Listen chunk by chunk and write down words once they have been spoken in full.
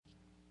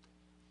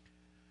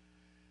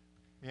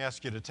Let me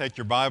ask you to take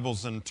your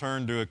Bibles and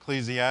turn to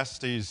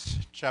Ecclesiastes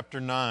chapter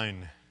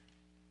 9.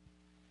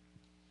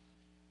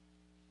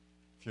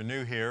 If you're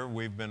new here,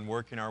 we've been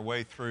working our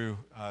way through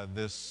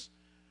this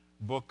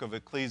book of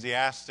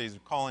Ecclesiastes,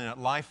 calling it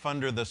Life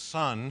Under the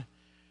Sun,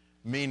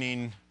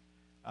 meaning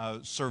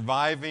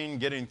surviving,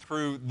 getting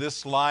through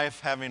this life,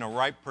 having a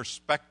right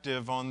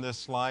perspective on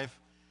this life,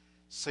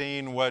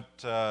 seeing what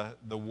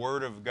the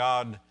Word of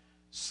God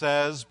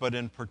says, but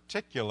in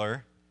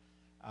particular,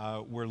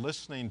 we're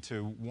listening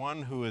to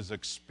one who has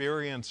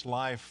experienced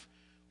life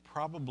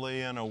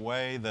probably in a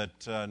way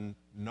that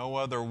no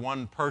other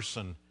one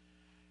person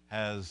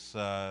has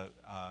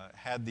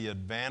had the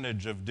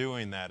advantage of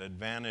doing that,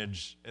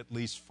 advantage at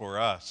least for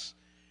us,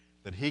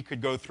 that he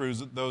could go through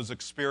those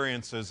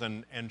experiences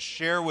and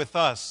share with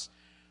us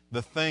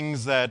the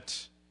things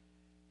that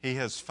he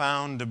has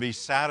found to be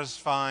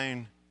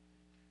satisfying,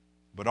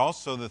 but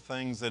also the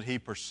things that he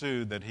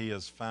pursued that he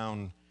has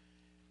found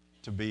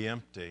to be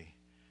empty.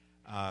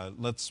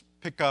 Let's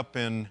pick up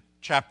in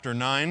chapter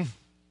 9.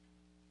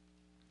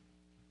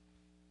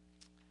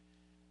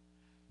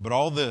 But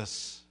all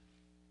this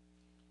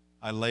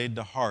I laid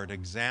to heart,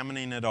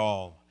 examining it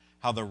all,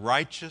 how the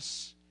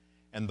righteous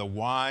and the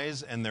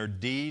wise and their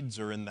deeds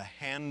are in the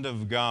hand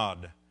of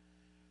God.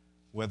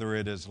 Whether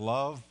it is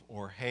love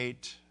or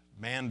hate,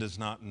 man does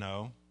not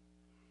know.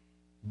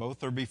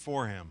 Both are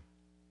before him.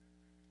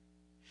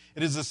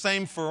 It is the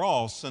same for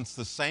all, since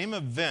the same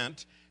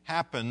event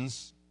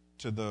happens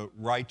to the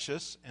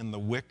righteous and the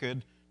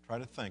wicked. Try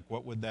to think,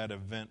 what would that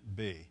event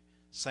be?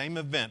 Same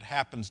event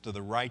happens to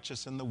the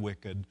righteous and the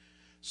wicked,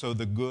 so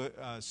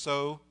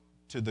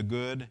to the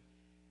good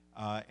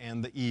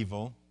and the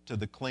evil, to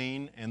the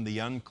clean and the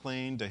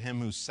unclean, to him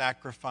who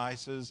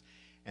sacrifices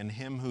and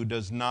him who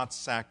does not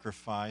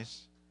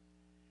sacrifice.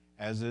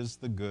 As is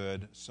the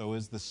good, so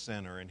is the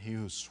sinner, and he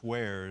who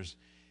swears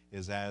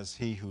is as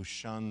he who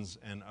shuns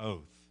an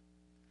oath.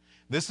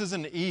 This is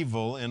an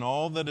evil in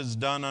all that is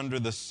done under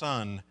the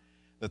sun,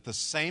 that the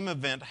same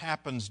event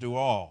happens to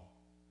all.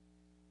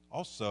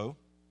 Also,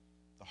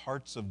 the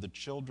hearts of the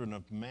children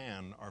of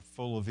man are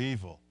full of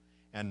evil,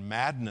 and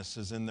madness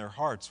is in their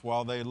hearts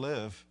while they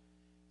live,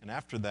 and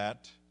after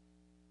that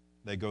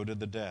they go to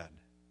the dead.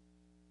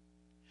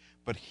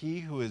 But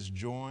he who is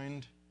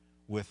joined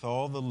with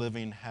all the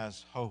living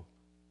has hope.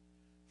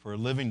 For a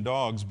living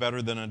dog's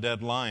better than a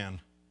dead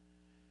lion.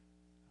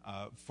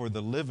 For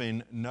the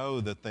living know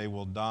that they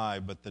will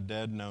die, but the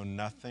dead know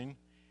nothing,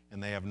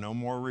 and they have no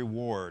more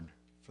reward,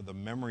 for the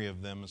memory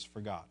of them is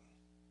forgotten.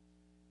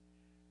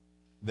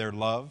 Their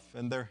love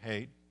and their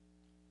hate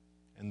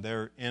and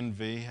their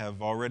envy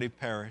have already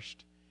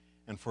perished,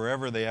 and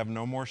forever they have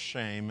no more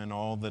shame in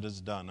all that is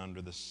done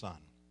under the sun.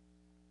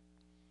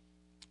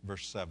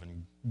 Verse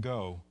 7,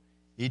 Go,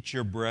 eat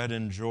your bread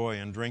in joy,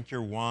 and drink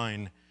your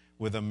wine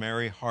with a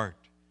merry heart,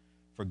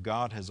 for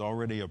God has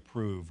already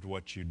approved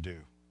what you do.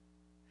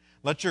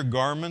 Let your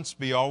garments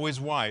be always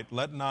white.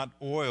 Let not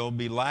oil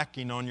be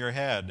lacking on your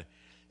head.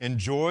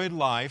 Enjoy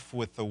life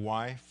with the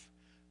wife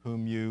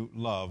whom you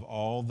love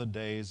all the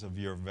days of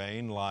your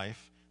vain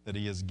life that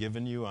he has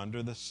given you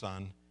under the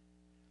sun,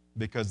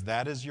 because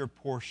that is your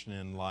portion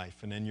in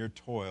life and in your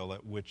toil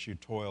at which you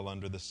toil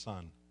under the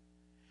sun.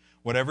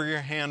 Whatever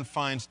your hand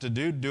finds to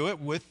do, do it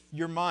with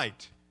your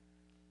might.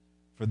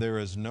 For there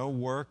is no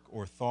work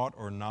or thought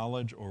or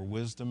knowledge or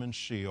wisdom in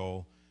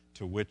Sheol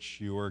to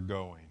which you are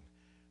going.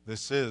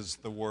 This is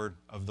the word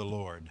of the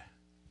Lord.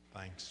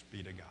 Thanks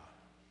be to God.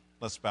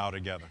 Let's bow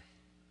together.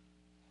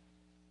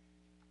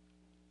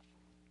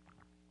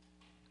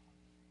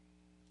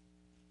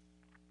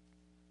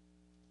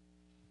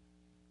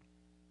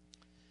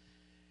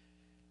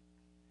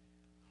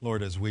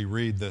 Lord, as we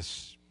read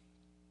this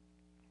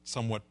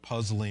somewhat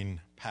puzzling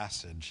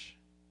passage,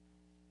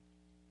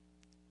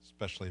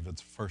 especially if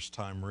it's a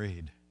first-time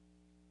read,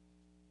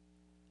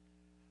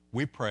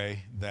 we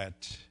pray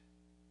that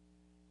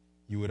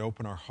you would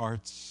open our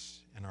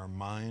hearts and our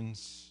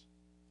minds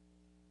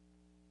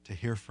to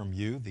hear from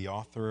you, the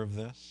author of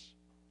this.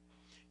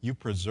 You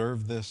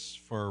preserve this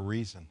for a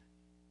reason,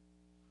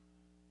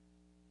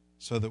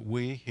 so that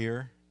we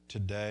here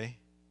today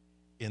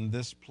in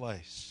this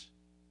place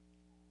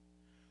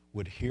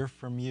would hear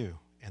from you,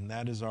 and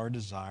that is our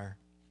desire.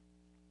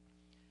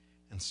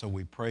 And so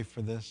we pray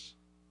for this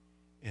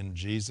in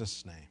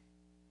Jesus' name.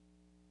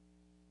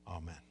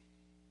 Amen.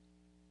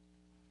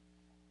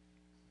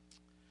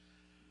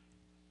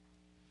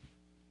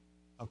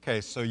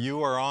 Okay, so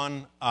you are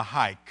on a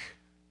hike,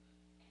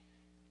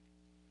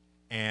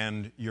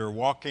 and you're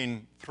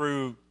walking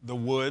through the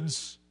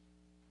woods.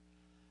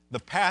 The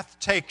path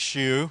takes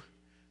you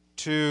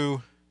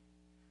to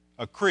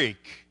a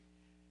creek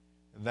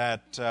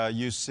that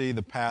you see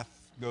the path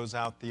goes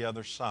out the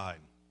other side.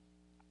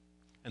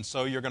 And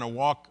so you're going to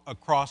walk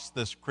across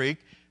this creek.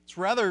 It's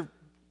rather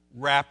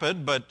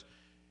rapid, but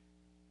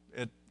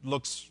it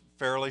looks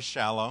fairly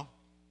shallow.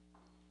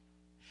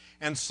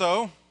 And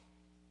so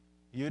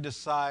you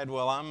decide,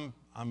 well,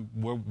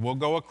 we'll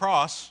go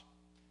across.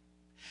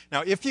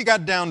 Now, if you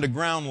got down to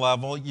ground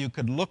level, you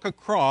could look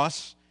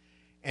across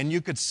and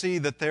you could see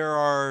that there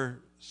are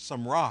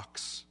some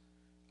rocks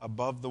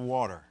above the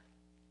water.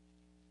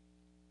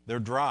 They're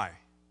dry.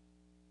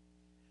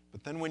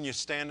 But then when you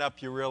stand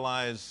up, you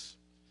realize,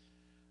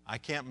 I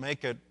can't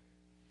make it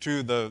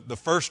to the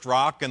first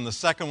rock and the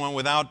second one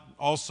without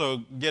also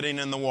getting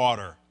in the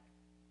water.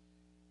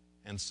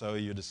 And so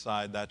you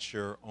decide that's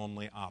your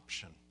only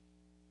option.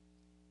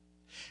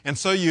 And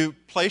so you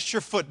place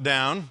your foot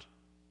down,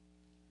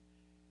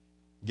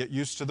 get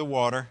used to the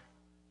water,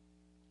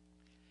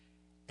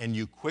 and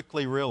you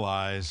quickly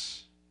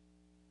realize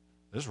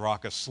this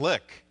rock is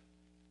slick.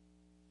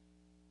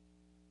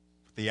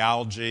 The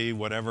algae,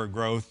 whatever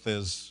growth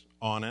is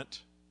on it.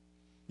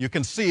 You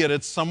can see it,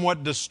 it's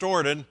somewhat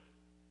distorted.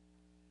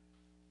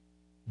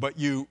 But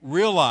you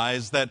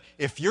realize that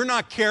if you're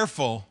not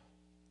careful,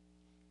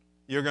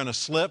 you're going to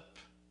slip,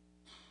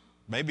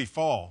 maybe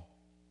fall.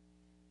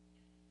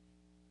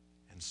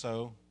 And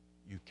so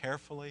you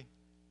carefully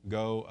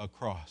go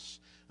across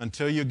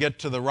until you get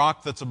to the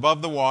rock that's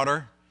above the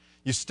water.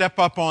 You step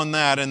up on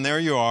that, and there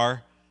you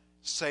are,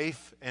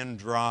 safe and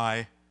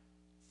dry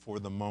for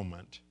the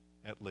moment,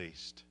 at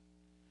least,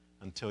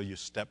 until you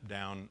step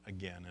down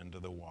again into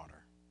the water.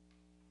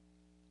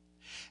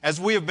 As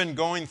we have been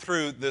going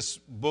through this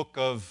book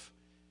of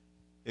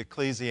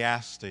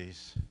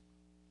Ecclesiastes,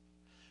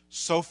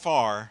 so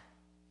far,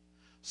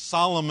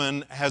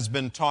 Solomon has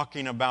been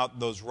talking about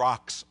those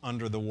rocks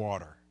under the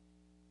water.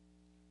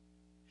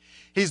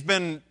 He's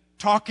been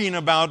talking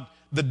about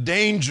the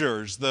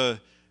dangers, the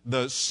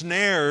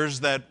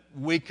snares that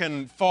we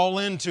can fall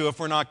into if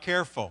we're not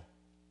careful.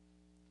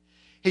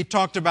 He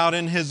talked about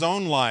in his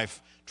own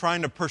life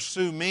trying to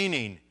pursue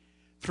meaning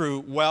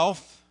through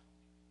wealth,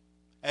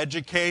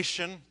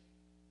 education,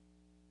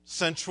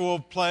 sensual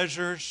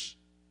pleasures,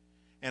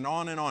 and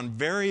on,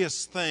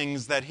 various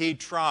things that he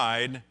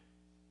tried,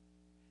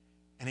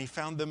 and he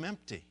found them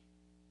empty.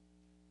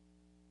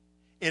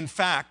 In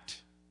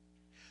fact,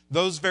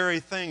 those very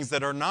things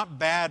that are not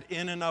bad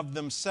in and of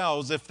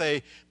themselves, if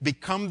they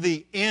become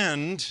the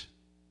end,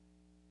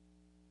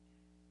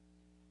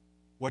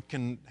 what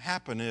can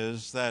happen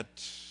is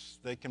that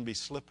they can be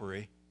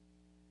slippery.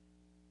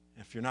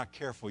 If you're not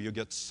careful, you'll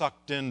get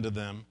sucked into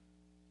them,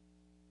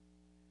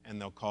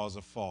 and they'll cause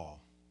a fall.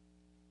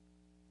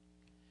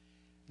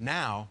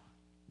 Now,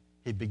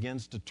 he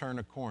begins to turn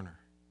a corner.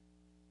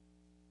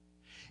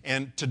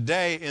 And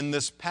today, in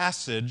this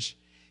passage,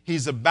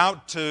 he's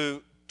about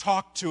to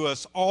talk to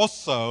us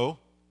also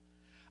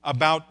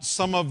about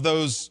some of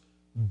those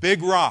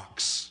big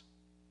rocks,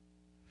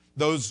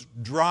 those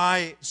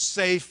dry,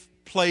 safe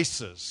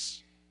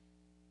places,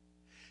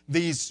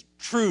 these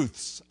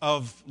truths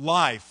of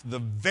life, the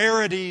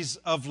verities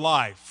of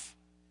life,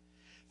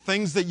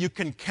 things that you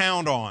can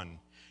count on,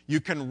 you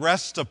can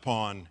rest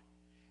upon,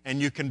 and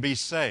you can be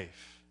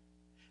safe.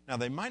 Now,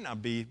 they might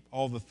not be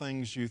all the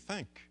things you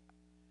think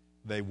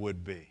they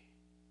would be.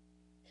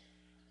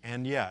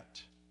 And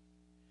yet,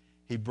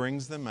 he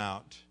brings them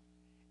out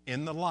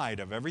in the light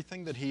of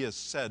everything that he has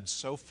said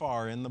so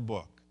far in the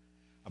book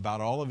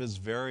about all of his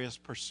various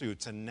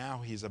pursuits. And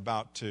now he's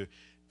about to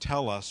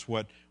tell us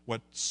what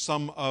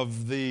some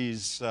of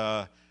these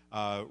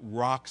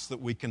rocks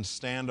that we can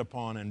stand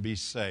upon and be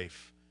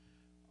safe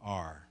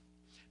are.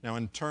 Now,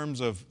 in terms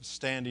of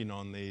standing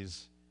on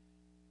these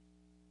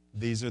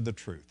are the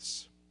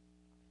truths,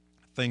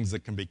 things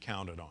that can be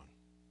counted on.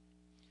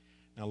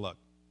 Now look,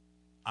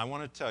 I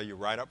want to tell you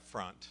right up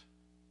front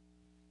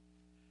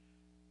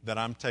that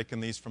I'm taking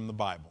these from the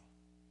Bible.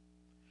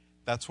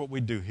 That's what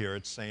we do here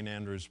at St.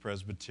 Andrew's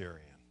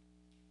Presbyterian.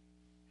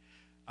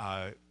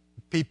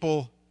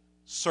 People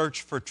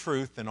search for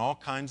truth in all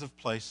kinds of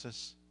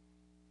places.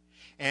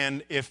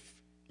 And if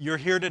you're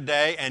here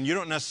today and you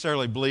don't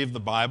necessarily believe the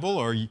Bible,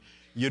 or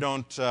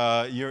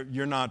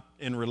you're not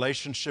in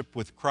relationship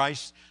with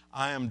Christ,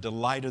 I am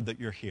delighted that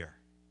you're here.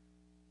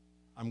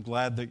 I'm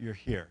glad that you're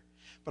here.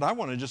 But I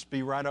want to just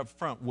be right up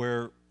front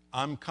where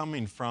I'm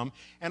coming from,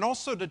 and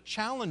also to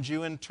challenge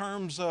you in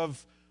terms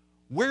of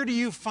where do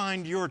you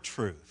find your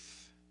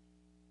truth?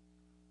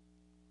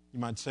 You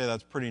might say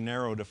that's pretty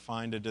narrow to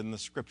find it in the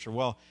Scripture.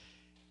 Well,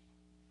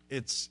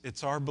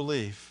 it's our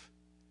belief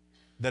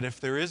that if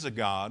there is a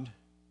God,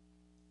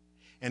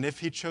 and if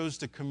He chose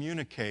to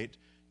communicate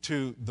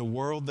to the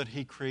world that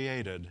He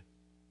created,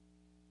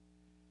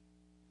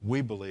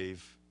 we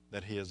believe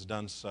that He has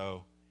done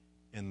so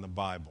in the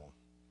Bible.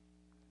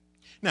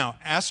 Now,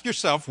 ask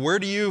yourself, where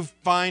do you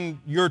find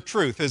your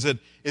truth? Is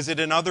it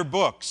in other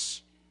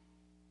books?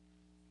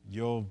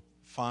 You'll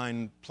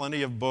find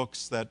plenty of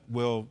books that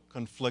will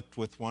conflict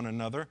with one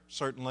another,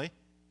 certainly,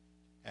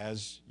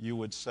 as you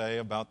would say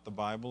about the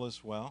Bible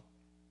as well.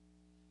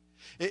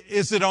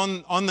 Is it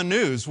on the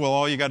news? Well,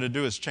 all you got to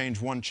do is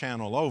change one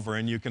channel over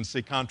and you can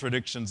see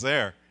contradictions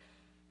there.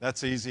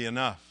 That's easy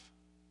enough.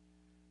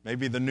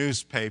 Maybe the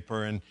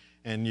newspaper,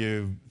 and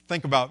you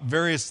think about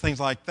various things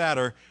like that.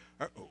 Or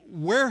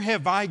where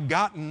have I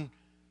gotten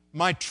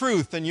my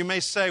truth? And you may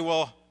say,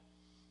 well,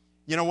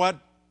 you know what?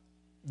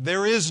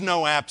 There is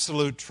no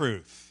absolute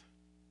truth.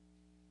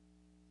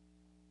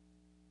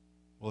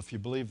 Well, if you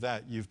believe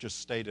that, you've just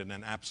stated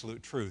an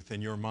absolute truth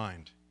in your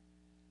mind.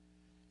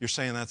 You're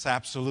saying that's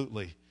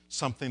absolutely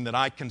something that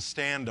I can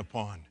stand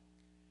upon,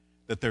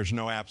 that there's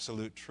no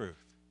absolute truth.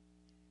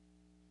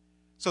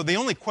 So the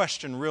only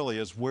question really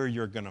is where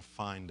you're going to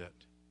find it.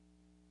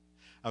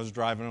 I was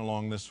driving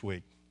along this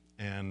week,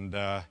 and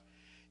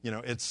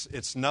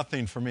it's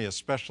nothing for me,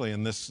 especially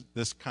in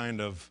this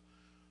kind of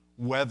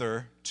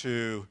weather,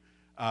 to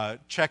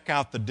check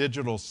out the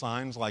digital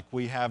signs like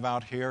we have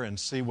out here and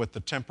see what the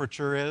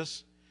temperature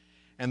is.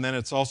 And then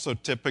it's also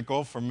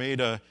typical for me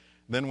to,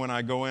 then when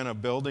I go in a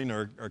building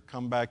or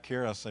come back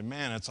here, I'll say,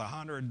 man, it's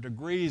 100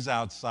 degrees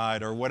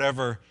outside, or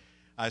whatever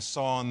I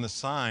saw on the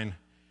sign.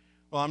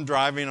 Well, I'm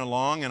driving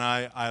along, and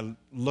I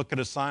look at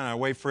a sign, I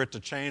wait for it to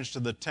change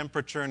to the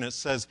temperature, and it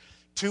says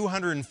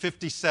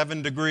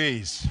 257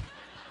 degrees.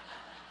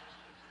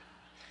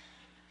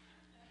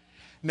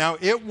 Now,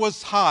 it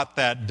was hot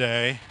that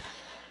day,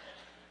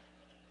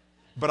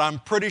 but I'm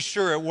pretty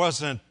sure it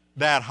wasn't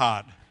that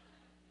hot.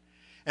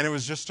 And it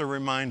was just a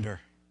reminder.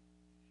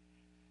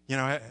 You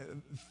know,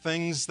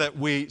 things that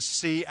we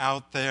see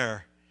out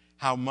there,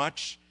 how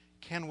much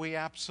can we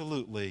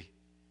absolutely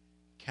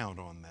count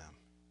on them?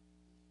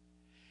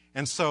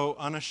 And so,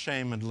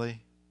 unashamedly,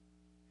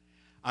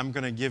 I'm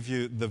going to give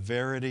you the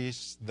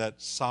verities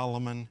that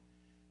Solomon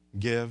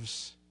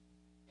gives,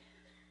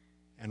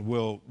 and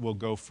we'll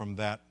go from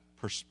that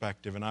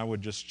perspective. And I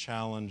would just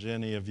challenge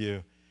any of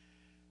you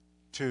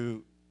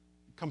to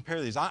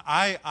compare these.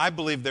 I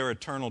believe they're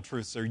eternal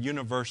truths. They're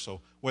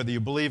universal. Whether you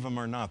believe them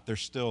or not, they're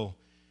still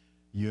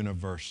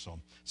universal.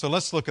 So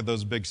let's look at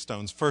those big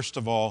stones. First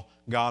of all,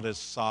 God is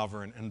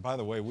sovereign. And by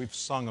the way, we've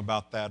sung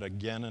about that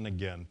again and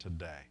again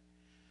today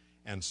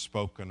and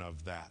spoken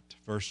of that.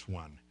 Verse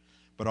 1.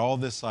 But all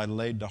this I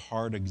laid to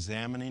heart,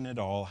 examining it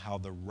all, how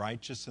the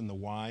righteous and the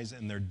wise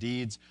and their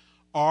deeds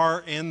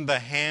are in the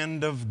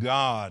hand of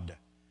God.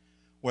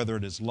 Whether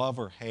it is love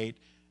or hate,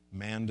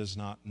 man does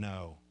not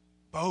know.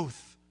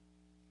 Both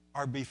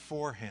are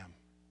before him.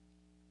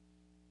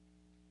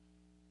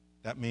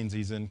 That means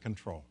he's in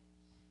control.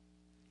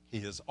 He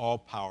is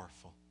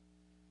all-powerful,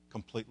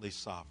 completely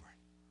sovereign.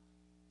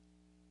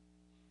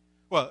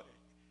 Well,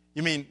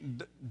 you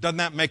mean, doesn't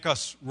that make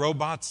us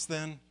robots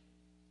then?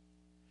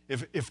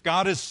 If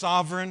God is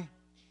sovereign,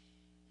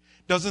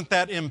 doesn't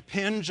that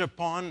impinge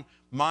upon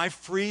my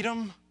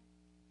freedom?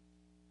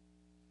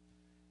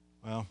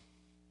 Well,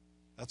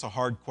 that's a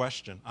hard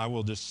question. I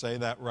will just say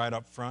that right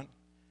up front.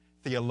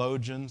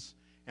 Theologians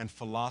and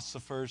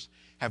philosophers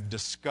have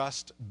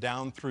discussed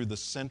down through the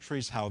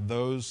centuries how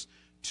those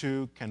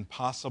two can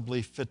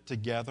possibly fit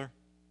together.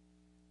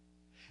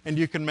 And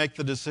you can make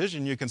the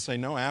decision. You can say,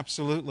 no,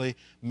 absolutely,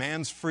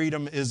 man's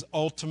freedom is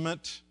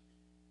ultimate.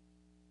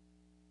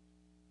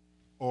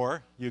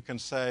 Or you can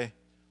say,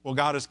 well,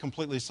 God is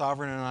completely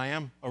sovereign and I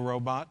am a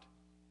robot.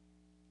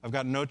 I've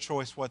got no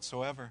choice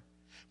whatsoever.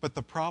 But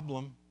the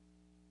problem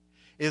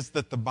is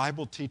that the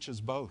Bible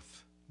teaches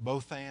both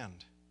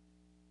and.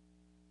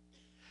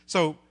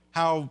 So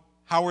how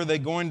are they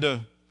going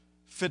to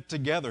fit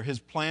together? His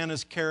plan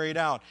is carried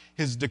out.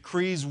 His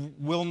decrees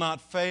will not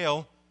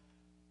fail.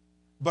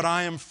 But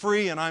I am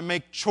free and I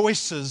make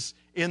choices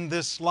in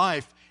this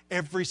life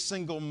every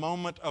single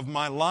moment of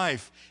my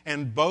life.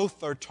 And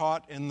both are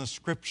taught in the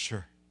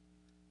Scripture.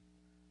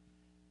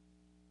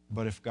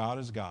 But if God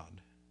is God,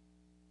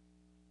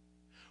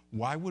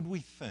 why would we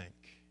think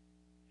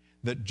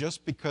that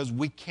just because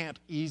we can't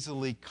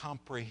easily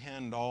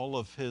comprehend all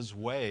of His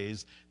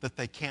ways, that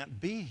they can't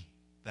be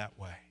that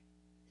way?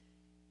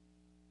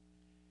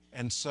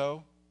 And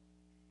so,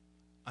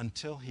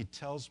 until He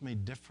tells me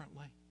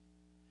differently,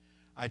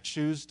 I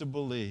choose to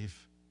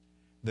believe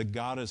that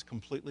God is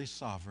completely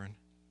sovereign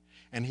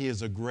and He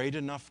is a great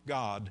enough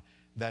God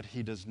that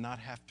He does not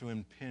have to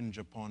impinge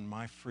upon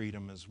my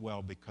freedom as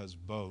well, because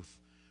both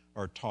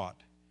are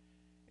taught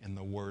in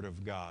the Word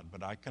of God.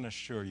 But I can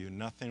assure you,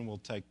 nothing will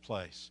take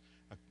place.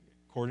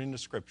 According to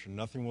Scripture,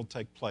 nothing will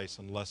take place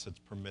unless it's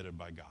permitted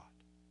by God.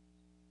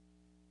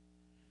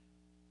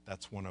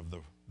 That's one of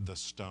the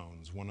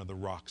stones, one of the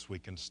rocks we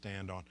can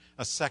stand on.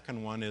 A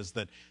second one is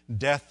that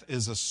death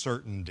is a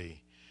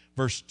certainty.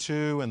 Verse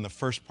 2 and the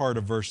first part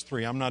of verse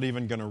 3, I'm not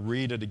even going to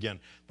read it again,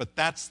 but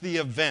that's the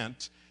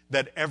event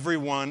that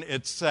everyone,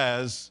 it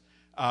says,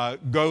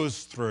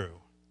 goes through.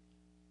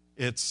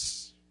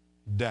 It's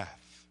death.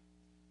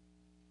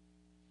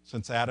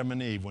 Since Adam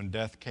and Eve, when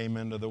death came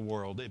into the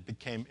world, it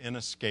became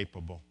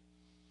inescapable.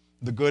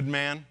 The good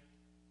man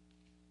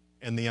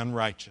and the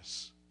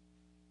unrighteous.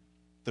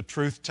 The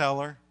truth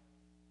teller,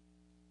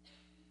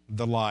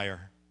 the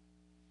liar.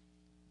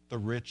 The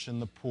rich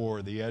and the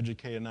poor, the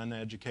educated and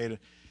uneducated.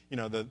 You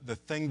know, the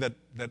thing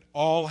that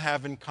all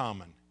have in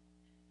common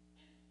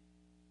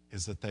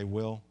is that they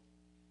will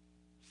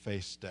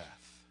face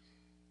death.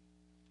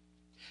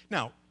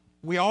 Now,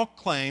 we all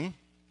claim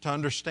to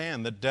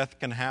understand that death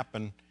can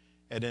happen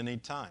at any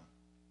time.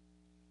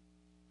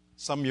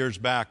 Some years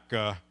back,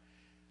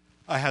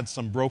 I had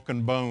some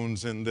broken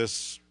bones in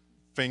this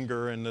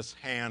finger and this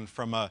hand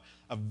from a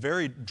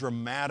very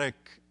dramatic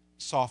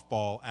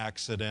softball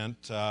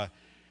accident.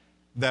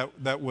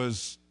 that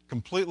was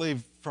completely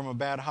from a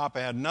bad hop.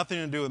 It had nothing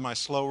to do with my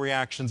slow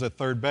reactions at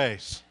third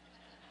base.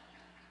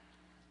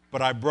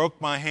 But I broke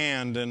my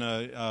hand in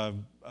a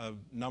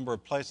number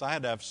of places. I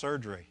had to have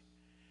surgery.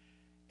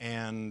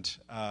 And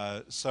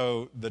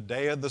so the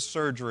day of the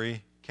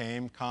surgery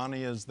came.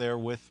 Connie is there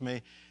with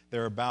me.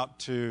 They're about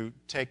to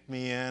take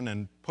me in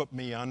and put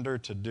me under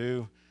to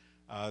do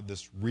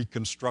this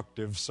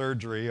reconstructive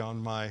surgery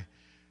on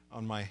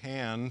my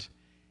hand.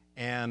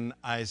 And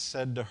I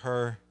said to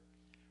her,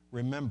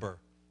 remember,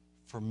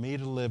 for me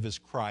to live is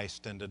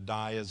Christ and to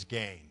die is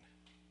gain.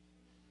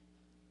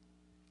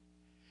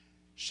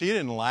 She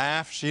didn't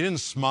laugh. She didn't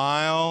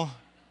smile.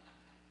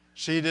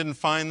 She didn't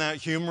find that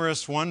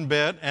humorous one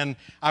bit. And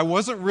I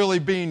wasn't really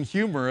being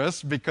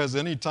humorous because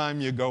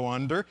anytime you go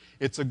under,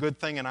 it's a good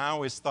thing. And I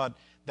always thought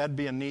that'd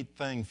be a neat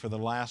thing for the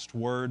last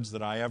words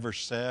that I ever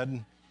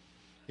said,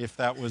 if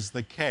that was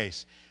the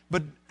case.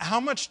 But how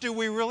much do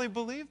we really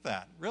believe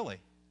that, really?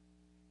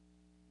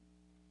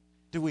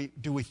 Do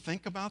we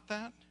think about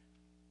that?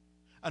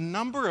 A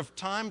number of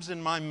times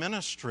in my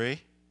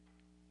ministry,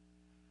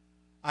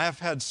 I have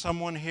had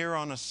someone here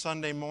on a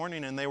Sunday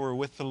morning and they were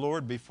with the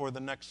Lord before the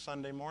next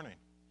Sunday morning.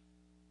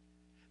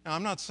 Now,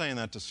 I'm not saying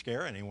that to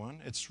scare anyone.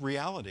 It's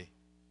reality.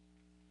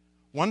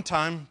 One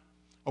time,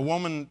 a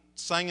woman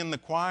sang in the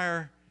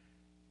choir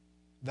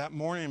that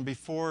morning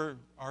before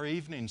our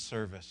evening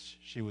service.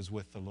 She was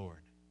with the Lord.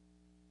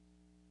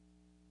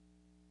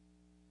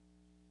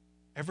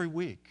 Every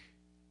week,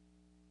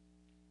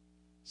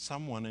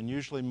 someone, and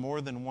usually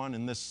more than one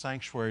in this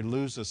sanctuary,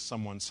 loses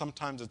someone.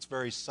 Sometimes it's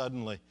very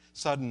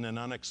sudden and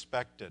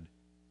unexpected.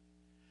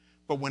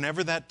 But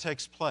whenever that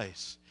takes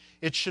place,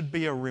 it should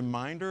be a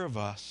reminder of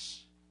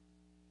us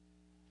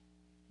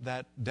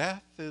that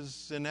death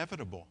is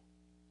inevitable.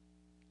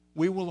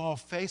 We will all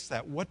face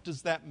that. What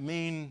does that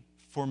mean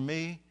for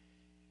me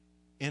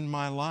in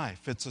my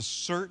life? It's a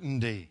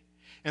certainty.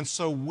 And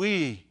so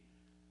we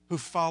who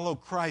follow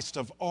Christ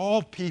of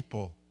all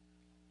people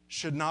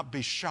should not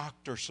be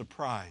shocked or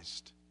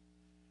surprised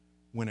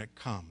when it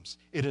comes.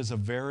 It is a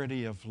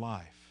verity of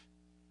life.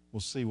 We'll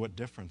see what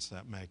difference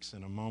that makes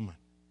in a moment.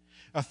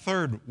 A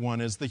third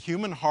one is the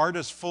human heart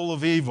is full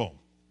of evil.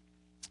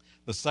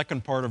 The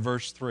second part of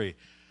verse 3. It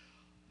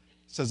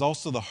says,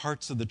 also the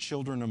hearts of the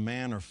children of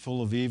man are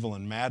full of evil,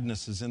 and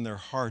madness is in their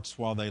hearts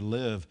while they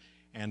live,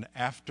 and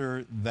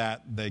after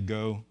that they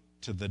go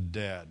to the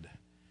dead.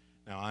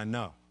 Now I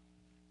know,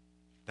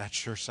 that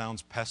sure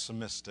sounds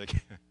pessimistic.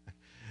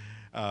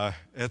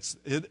 It's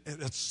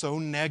so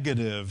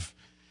negative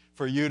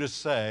for you to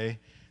say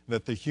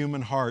that the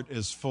human heart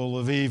is full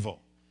of evil.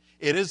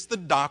 It is the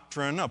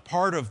doctrine, a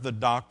part of the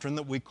doctrine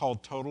that we call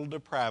total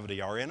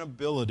depravity, our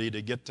inability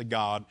to get to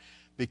God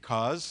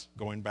because,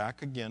 going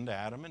back again to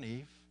Adam and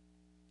Eve,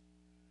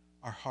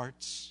 our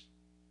hearts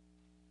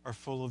are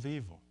full of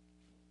evil.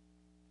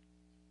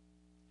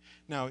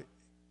 Now,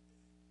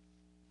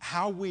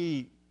 how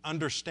we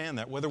understand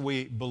that, whether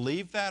we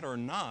believe that or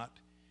not,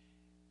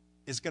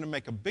 is going to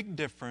make a big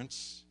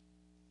difference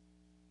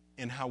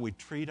in how we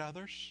treat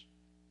others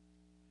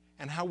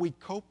and how we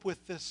cope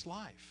with this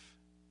life.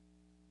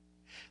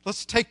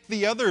 Let's take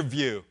the other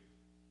view.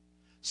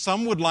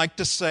 Some would like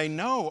to say,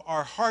 no,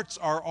 our hearts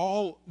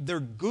are they're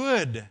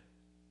good.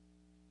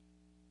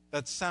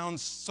 That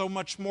sounds so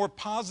much more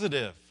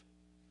positive.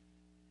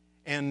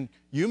 And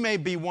you may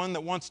be one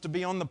that wants to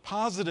be on the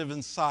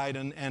positive side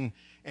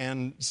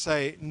and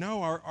say,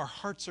 no, our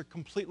hearts are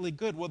completely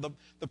good. Well,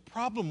 the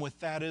problem with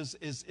that is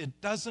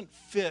it doesn't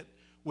fit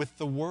with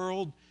the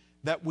world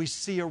that we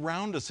see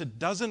around us. It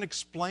doesn't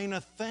explain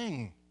a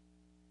thing.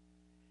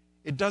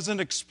 It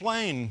doesn't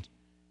explain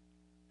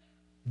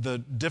the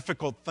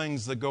difficult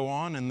things that go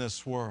on in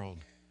this world,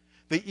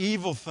 the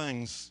evil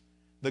things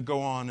that go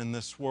on in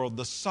this world,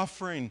 the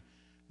suffering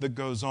that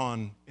goes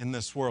on in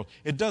this world.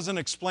 It doesn't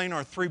explain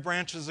our three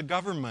branches of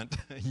government,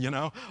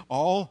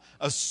 all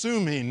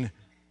assuming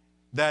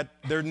that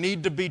there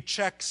need to be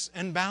checks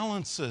and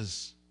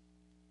balances.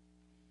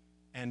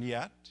 And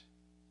yet,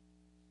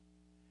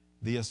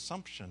 the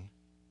assumption,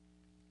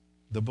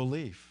 the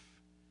belief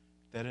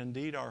that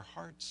indeed our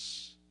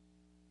hearts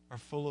are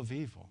full of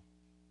evil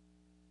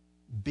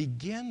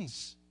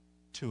begins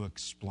to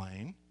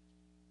explain.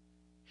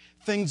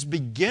 Things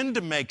begin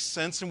to make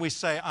sense, and we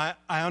say, I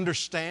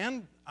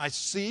understand, I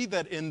see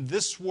that in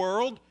this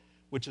world,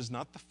 which is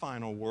not the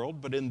final world,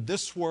 but in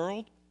this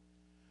world,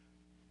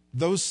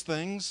 those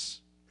things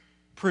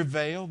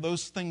prevail,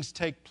 those things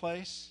take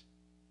place.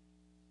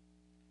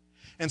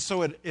 And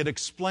so it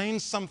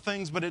explains some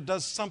things, but it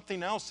does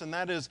something else, and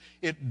that is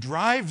it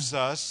drives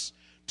us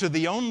to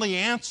the only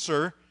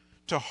answer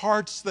to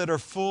hearts that are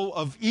full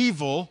of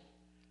evil,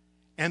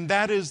 and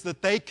that is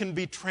that they can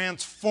be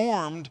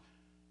transformed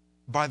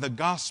by the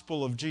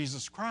gospel of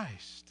Jesus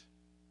Christ.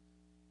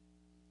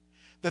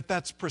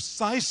 That's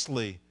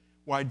precisely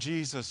why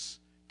Jesus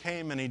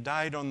came and He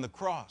died on the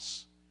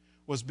cross,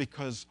 was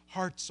because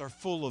hearts are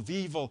full of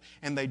evil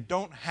and they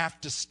don't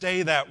have to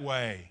stay that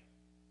way.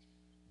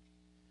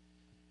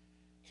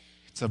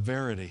 It's a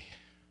verity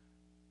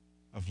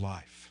of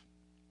life.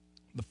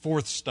 The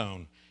fourth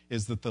stone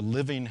is that the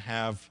living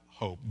have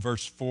hope.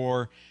 Verse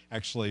 4,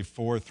 actually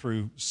 4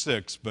 through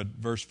 6, but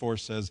verse 4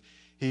 says,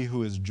 he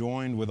who is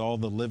joined with all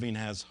the living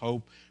has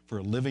hope, for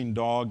a living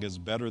dog is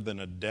better than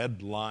a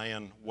dead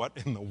lion. What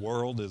in the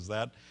world is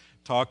that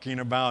talking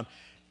about?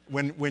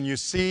 When you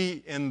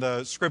see in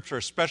the Scripture,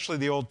 especially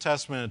the Old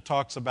Testament, it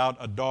talks about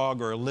a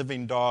dog or a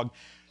living dog,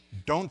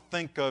 don't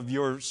think of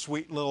your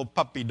sweet little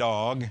puppy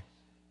dog.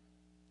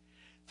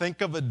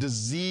 Think of a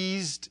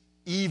diseased,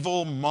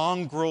 evil,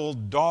 mongrel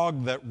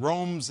dog that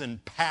roams in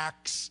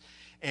packs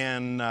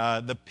and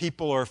the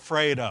people are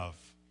afraid of.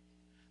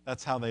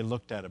 That's how they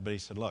looked at it. But he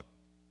said, look,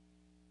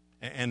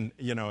 and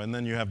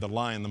then you have the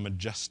lion, the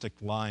majestic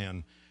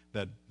lion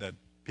that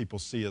people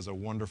see as a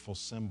wonderful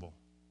symbol.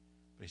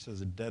 But he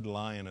says a dead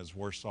lion is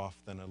worse off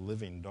than a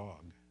living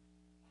dog.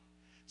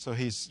 So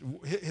his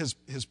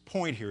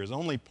point here, his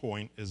only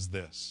point is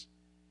this: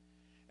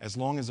 as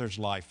long as there's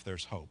life,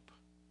 there's hope.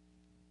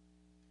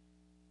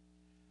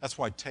 That's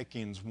why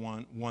taking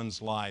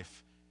one's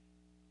life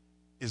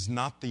is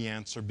not the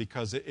answer,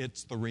 because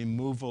it's the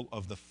removal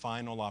of the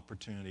final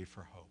opportunity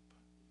for hope.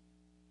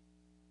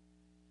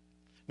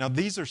 Now,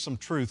 these are some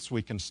truths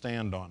we can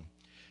stand on.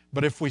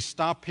 But if we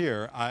stop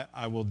here,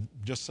 I will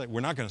just say,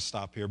 we're not going to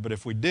stop here, but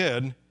if we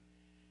did,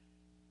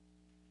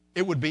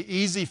 it would be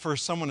easy for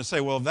someone to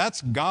say, well, if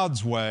that's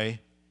God's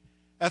way,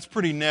 that's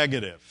pretty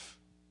negative.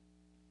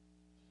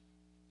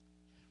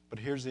 But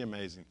here's the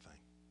amazing thing.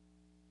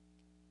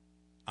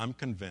 I'm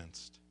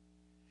convinced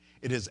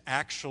it is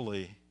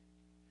actually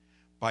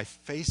by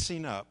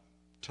facing up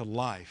to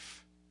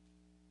life,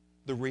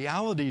 the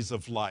realities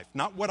of life,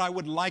 not what I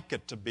would like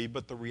it to be,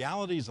 but the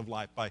realities of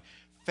life, by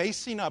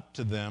facing up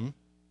to them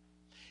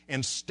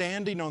and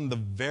standing on the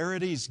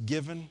verities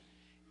given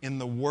in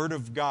the Word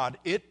of God,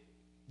 it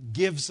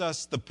gives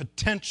us the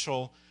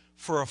potential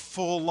for a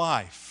full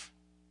life.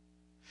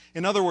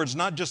 In other words,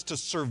 not just to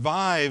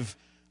survive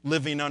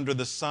living under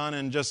the sun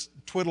and just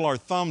twiddle our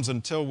thumbs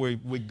until we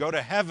go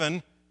to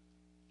heaven,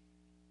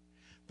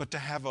 but to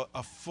have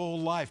a full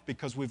life,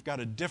 because we've got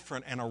a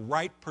different and a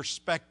right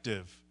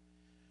perspective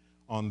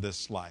on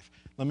this life.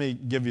 Let me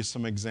give you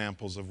some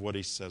examples of what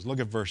he says.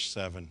 Look at verse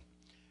 7.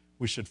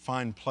 We should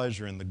find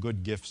pleasure in the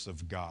good gifts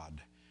of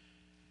God.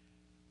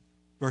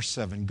 Verse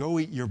 7, go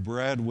eat your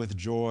bread with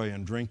joy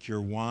and drink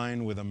your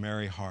wine with a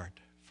merry heart,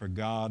 for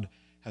God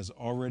has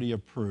already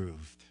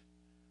approved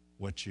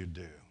what you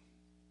do.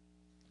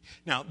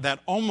 Now, that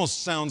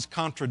almost sounds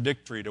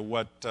contradictory to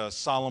what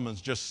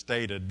Solomon's just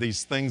stated,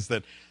 these things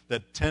that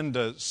tend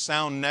to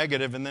sound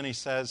negative, and then he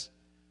says,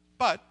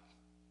 but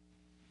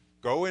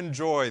go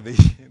enjoy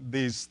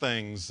these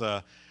things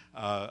of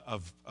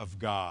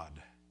God.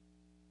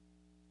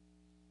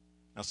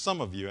 Now,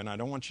 some of you, and I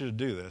don't want you to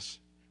do this,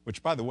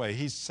 which, by the way,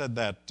 he's said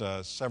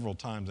that several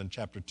times in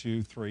chapter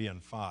 2, 3,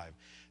 and 5,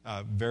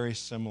 very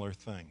similar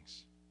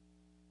things.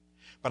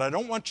 But I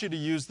don't want you to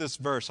use this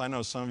verse. I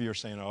know some of you are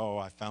saying, oh,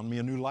 I found me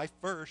a new life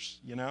verse,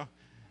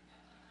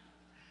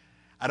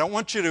 I don't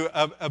want you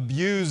to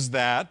abuse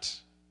that,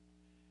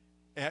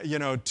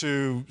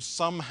 to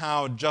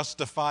somehow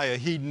justify a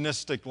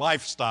hedonistic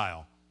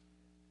lifestyle.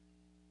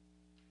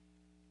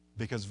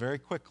 Because very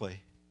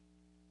quickly,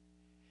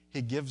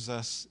 he gives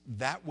us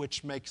that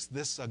which makes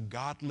this a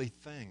godly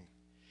thing.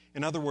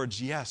 In other words,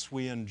 yes,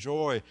 we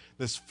enjoy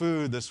this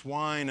food, this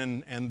wine,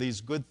 and these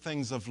good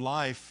things of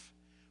life.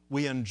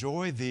 We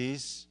enjoy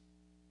these,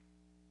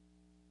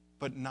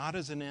 but not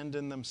as an end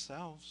in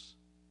themselves,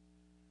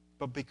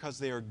 but because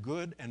they are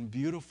good and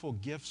beautiful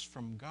gifts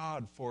from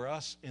God for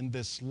us in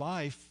this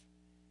life.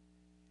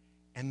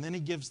 And then he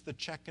gives the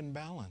check and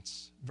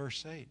balance,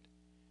 verse 8,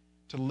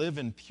 to live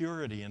in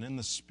purity and in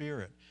the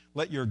Spirit.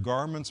 Let your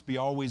garments be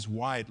always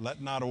white.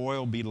 Let not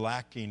oil be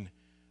lacking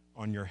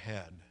on your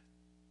head.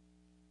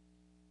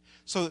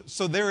 So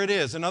there it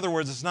is. In other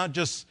words, it's not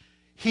just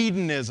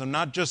hedonism,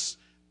 not just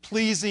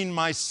pleasing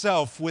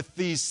myself with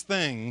these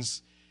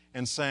things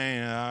and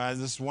saying,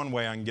 this is one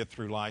way I can get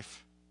through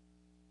life.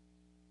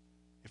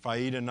 If I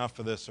eat enough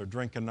of this or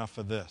drink enough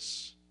of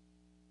this.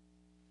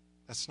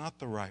 That's not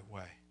the right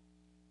way.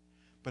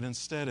 But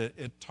instead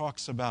it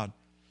talks about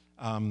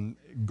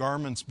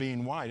garments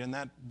being white. And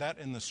that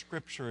in the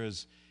Scripture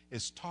is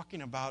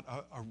talking about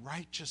a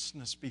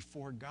righteousness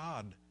before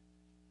God,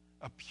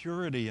 a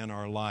purity in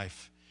our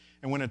life.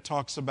 And when it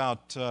talks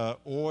about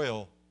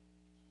oil,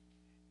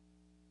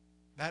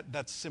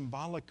 that's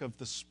symbolic of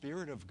the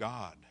Spirit of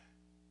God.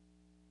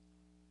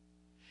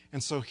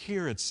 And so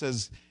here it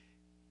says,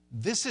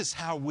 this is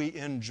how we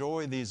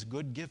enjoy these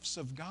good gifts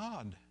of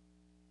God.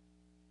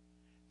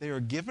 They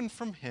are given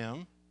from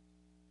Him.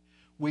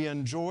 We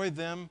enjoy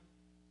them,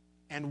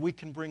 and we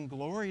can bring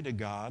glory to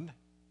God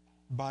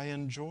by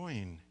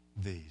enjoying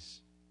these.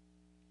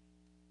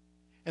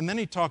 And then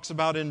he talks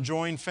about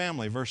enjoying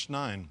family, verse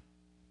 9.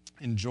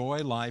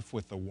 Enjoy life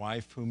with the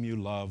wife whom you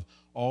love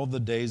all the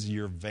days of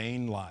your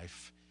vain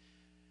life.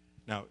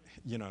 Now,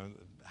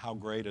 how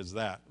great is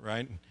that,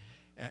 right?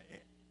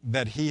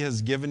 That he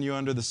has given you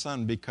under the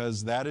sun,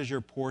 because that is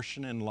your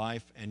portion in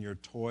life and your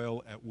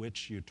toil at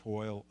which you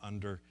toil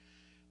under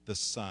the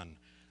sun.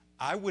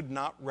 I would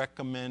not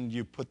recommend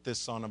you put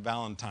this on a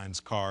Valentine's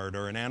card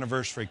or an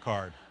anniversary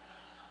card.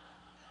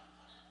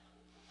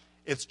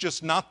 It's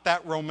just not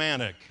that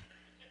romantic.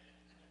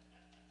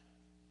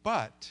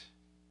 But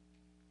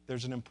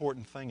there's an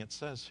important thing it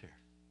says here.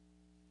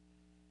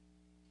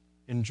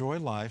 Enjoy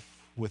life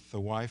with the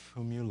wife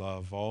whom you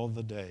love all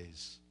the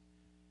days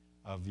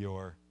of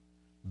your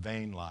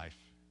vain life.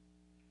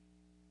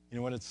 You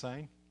know what it's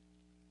saying?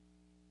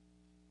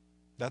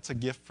 That's a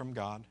gift from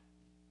God.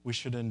 We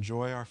should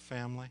enjoy our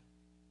family.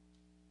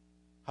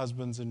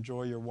 Husbands,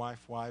 enjoy your wife.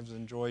 Wives,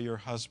 enjoy your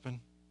husband.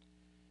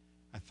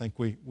 I think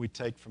we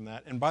take from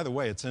that. And by the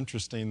way, it's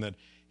interesting that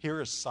here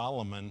is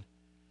Solomon,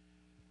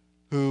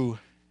 who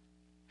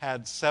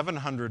had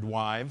 700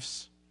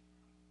 wives.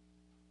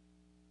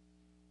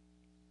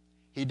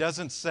 He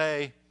doesn't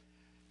say,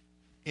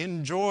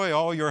 enjoy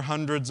all your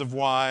hundreds of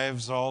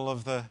wives,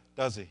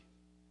 does he?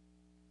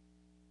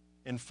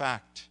 In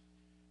fact,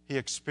 he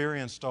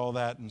experienced all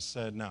that and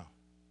said, no.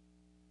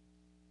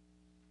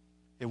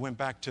 It went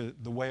back to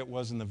the way it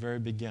was in the very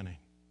beginning.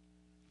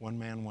 One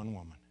man, one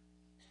woman.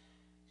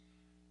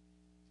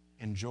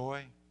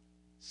 Enjoy,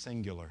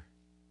 singular,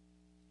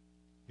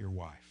 your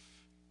wife.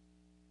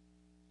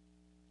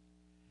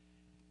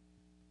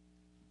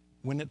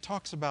 When it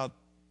talks about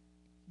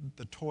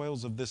the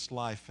toils of this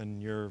life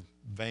and your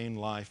vain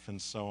life and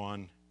so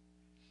on,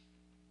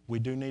 we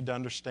do need to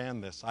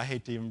understand this. I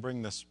hate to even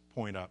bring this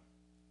point up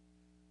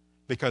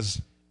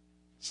because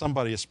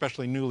somebody,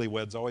 especially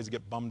newlyweds, always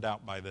get bummed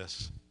out by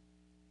this.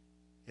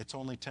 It's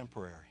only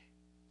temporary.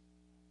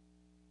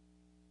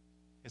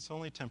 It's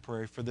only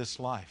temporary for this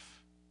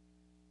life.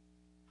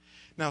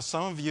 Now,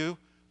 some of you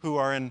who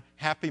are in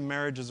happy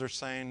marriages are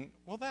saying,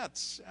 well,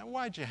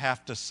 why'd you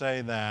have to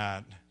say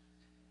that?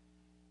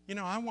 You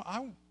know,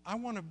 I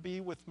want to be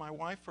with my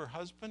wife or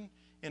husband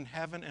in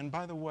heaven, and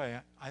by the way,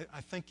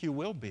 I think you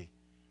will be.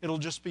 It'll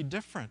just be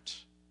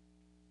different.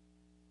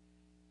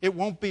 It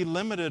won't be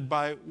limited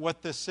by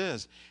what this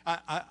is.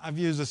 I've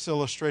used this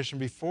illustration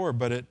before,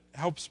 but it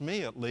helps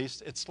me at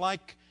least. It's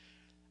like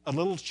a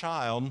little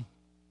child.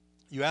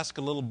 You ask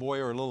a little boy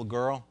or a little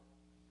girl,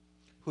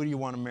 who do you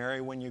want to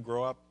marry when you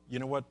grow up? You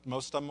know what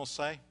most of them will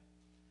say?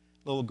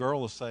 Little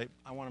girl will say,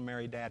 I want to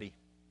marry Daddy.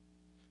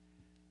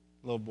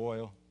 Little boy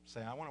will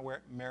say, I want to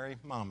marry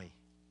Mommy.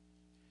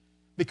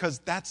 Because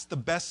that's the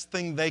best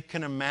thing they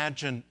can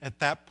imagine at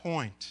that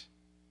point.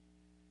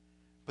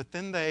 But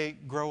then they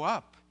grow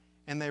up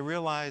and they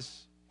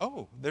realize,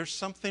 oh, there's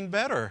something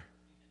better.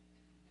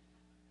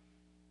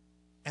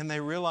 And they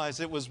realize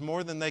it was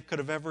more than they could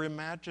have ever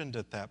imagined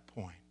at that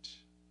point.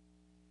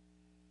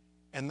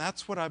 And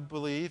that's what I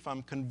believe.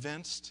 I'm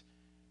convinced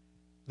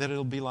that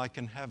it'll be like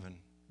in heaven.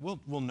 We'll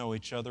know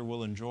each other,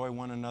 we'll enjoy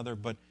one another,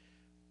 but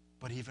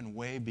even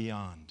way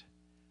beyond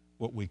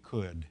what we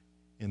could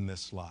in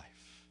this life.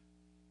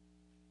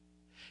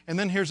 And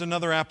then here's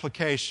another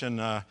application,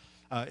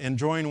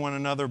 enjoying one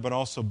another, but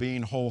also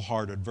being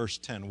wholehearted. Verse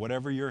 10,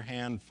 whatever your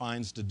hand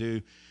finds to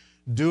do,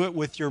 do it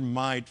with your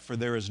might, for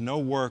there is no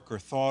work or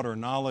thought or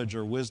knowledge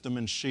or wisdom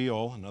in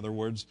Sheol. In other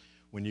words,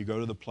 when you go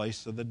to the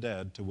place of the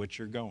dead to which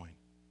you're going.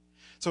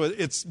 So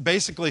it's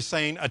basically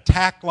saying,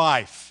 attack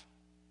life.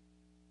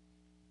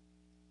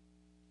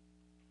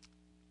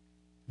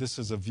 This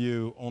is a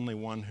view only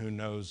one who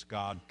knows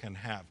God can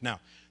have. Now,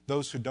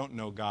 those who don't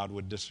know God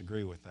would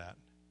disagree with that.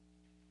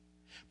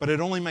 But it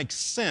only makes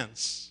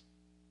sense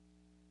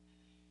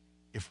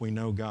if we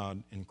know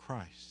God in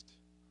Christ.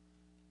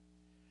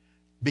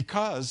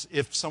 Because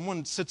if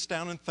someone sits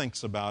down and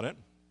thinks about it,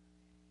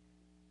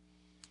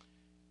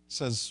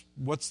 says,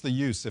 what's the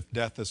use if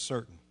death is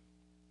certain?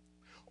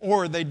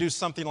 Or they do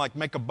something like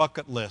make a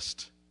bucket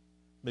list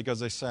because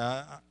they say,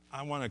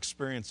 I want to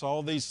experience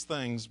all these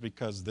things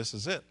because this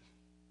is it.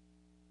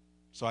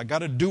 So I got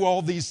to do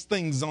all these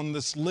things on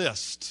this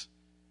list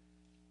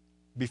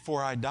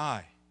before I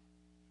die.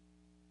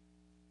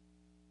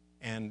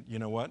 And you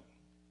know what?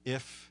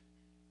 If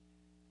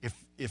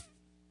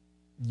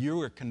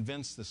you are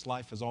convinced this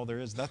life is all there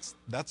is,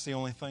 that's the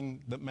only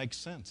thing that makes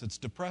sense. It's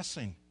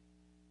depressing.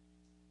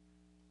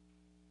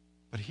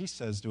 But he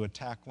says to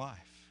attack life.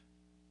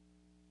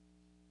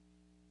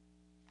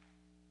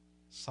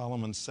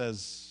 Solomon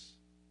says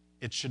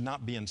it should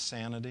not be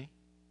insanity,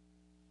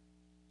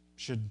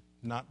 should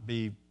not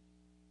be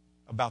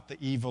about the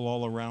evil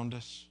all around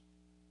us,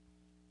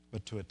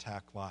 but to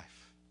attack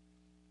life.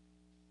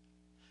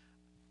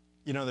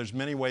 You know, there's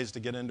many ways to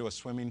get into a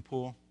swimming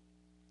pool.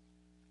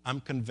 I'm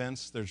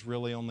convinced there's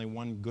really only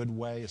one good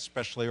way,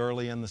 especially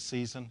early in the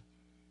season.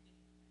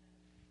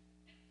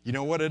 You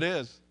know what it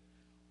is?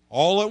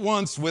 All at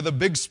once with a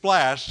big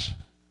splash.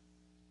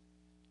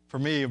 For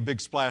me, a big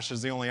splash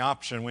is the only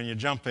option when you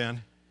jump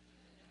in.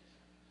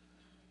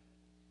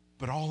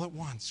 But all at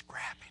once,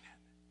 grabbing it.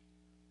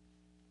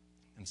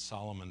 And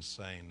Solomon's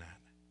saying that.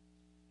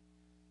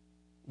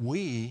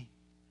 We,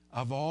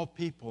 of all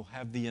people,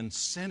 have the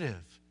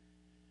incentive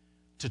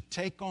to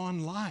take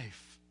on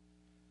life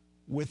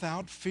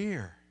without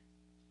fear,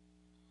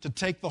 to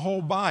take the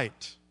whole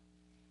bite.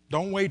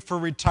 Don't wait for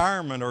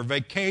retirement or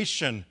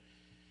vacation.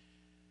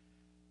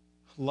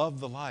 love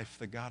the life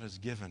that God has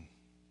given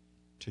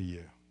to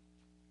you.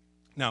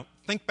 Now,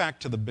 think back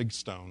to the big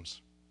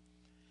stones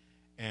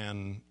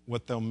and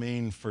what they'll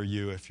mean for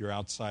you if you're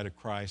outside of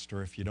Christ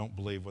or if you don't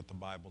believe what the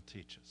Bible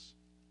teaches.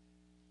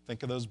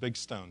 Think of those big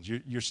stones.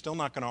 You're still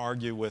not going to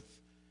argue with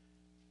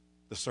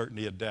the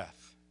certainty of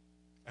death.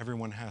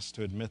 Everyone has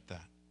to admit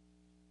that.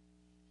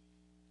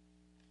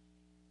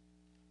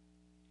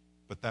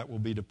 But that will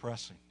be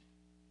depressing.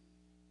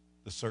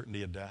 The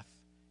certainty of death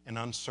and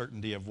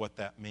uncertainty of what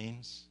that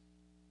means.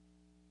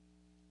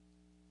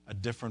 A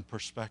different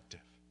perspective.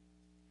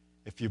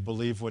 If you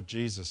believe what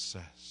Jesus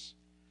says,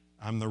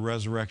 I'm the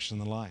resurrection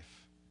and the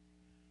life.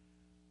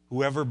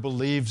 Whoever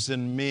believes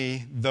in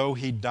me, though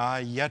he die,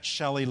 yet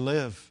shall he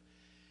live.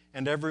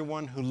 And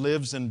everyone who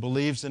lives and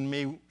believes in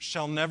me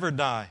shall never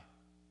die.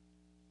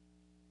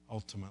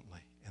 Ultimately.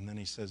 And then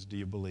he says, do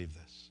you believe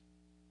this?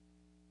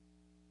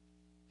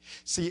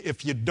 See,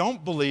 if you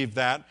don't believe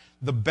that,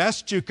 the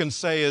best you can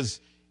say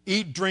is,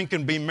 eat, drink,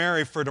 and be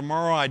merry, for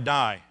tomorrow I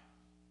die.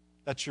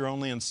 That's your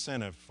only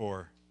incentive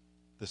for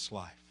this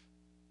life.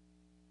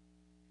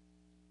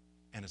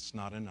 And it's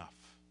not enough.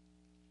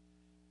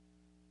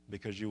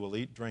 Because you will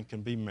eat, drink,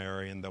 and be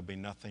merry, and there'll be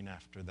nothing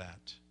after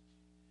that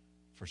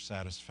for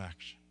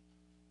satisfaction.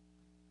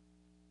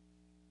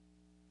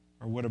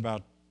 Or what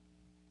about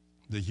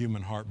the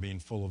human heart being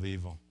full of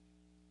evil?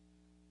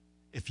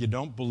 If you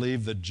don't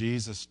believe that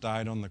Jesus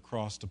died on the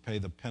cross to pay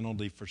the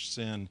penalty for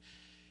sin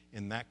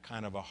in that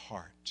kind of a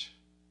heart,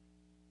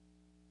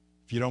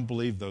 if you don't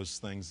believe those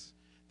things,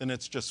 then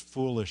it's just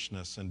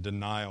foolishness and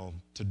denial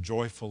to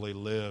joyfully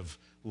live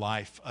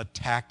life,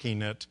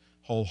 attacking it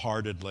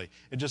wholeheartedly.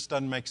 It just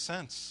doesn't make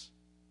sense.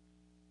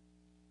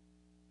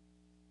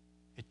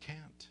 It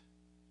can't.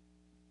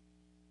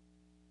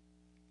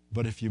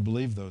 But if you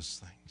believe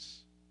those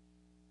things,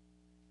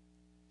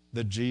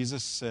 that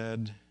Jesus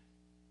said,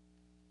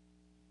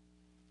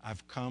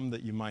 I've come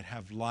that you might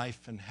have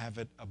life and have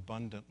it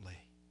abundantly.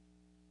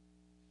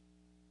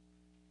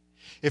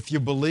 If you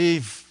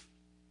believe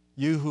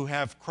you who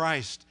have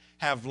Christ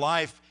have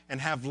life and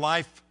have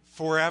life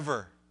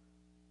forever.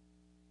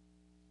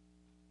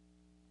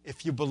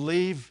 If you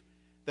believe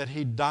that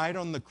He died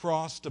on the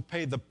cross to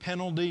pay the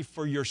penalty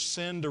for your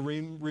sin, to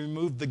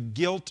remove the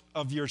guilt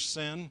of your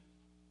sin,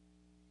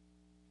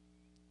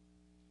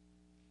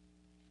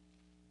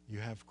 you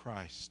have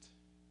Christ.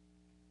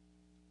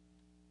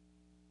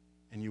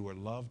 And you were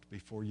loved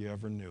before you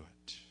ever knew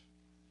it.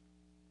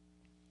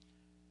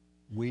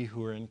 We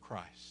who are in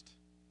Christ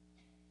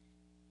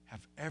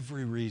have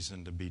every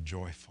reason to be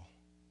joyful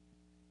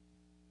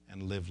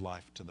and live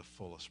life to the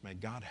fullest. May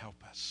God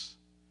help us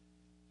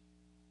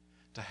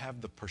to have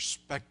the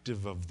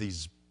perspective of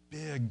these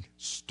big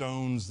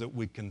stones that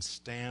we can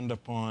stand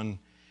upon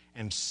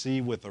and see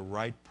with the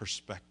right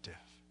perspective.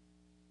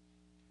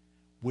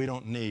 We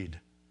don't need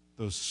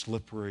those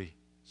slippery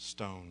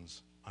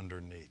stones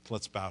underneath.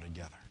 Let's bow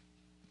together.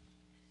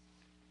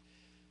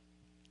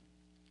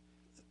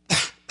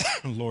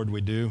 Lord, we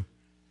do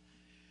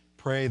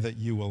pray that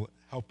you will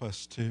help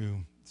us to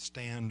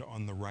stand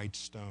on the right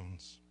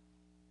stones,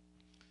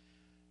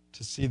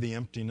 to see the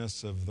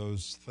emptiness of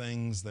those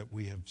things that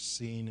we have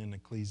seen in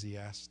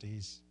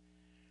Ecclesiastes,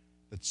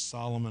 that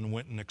Solomon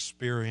went and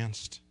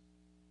experienced,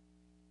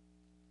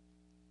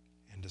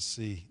 and to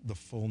see the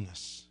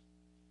fullness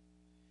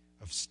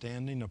of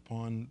standing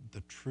upon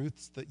the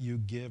truths that you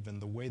give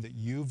and the way that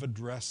you've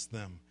addressed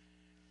them,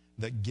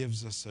 that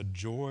gives us a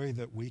joy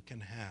that we can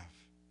have.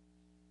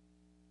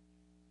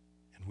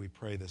 And we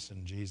pray this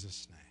in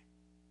Jesus' name.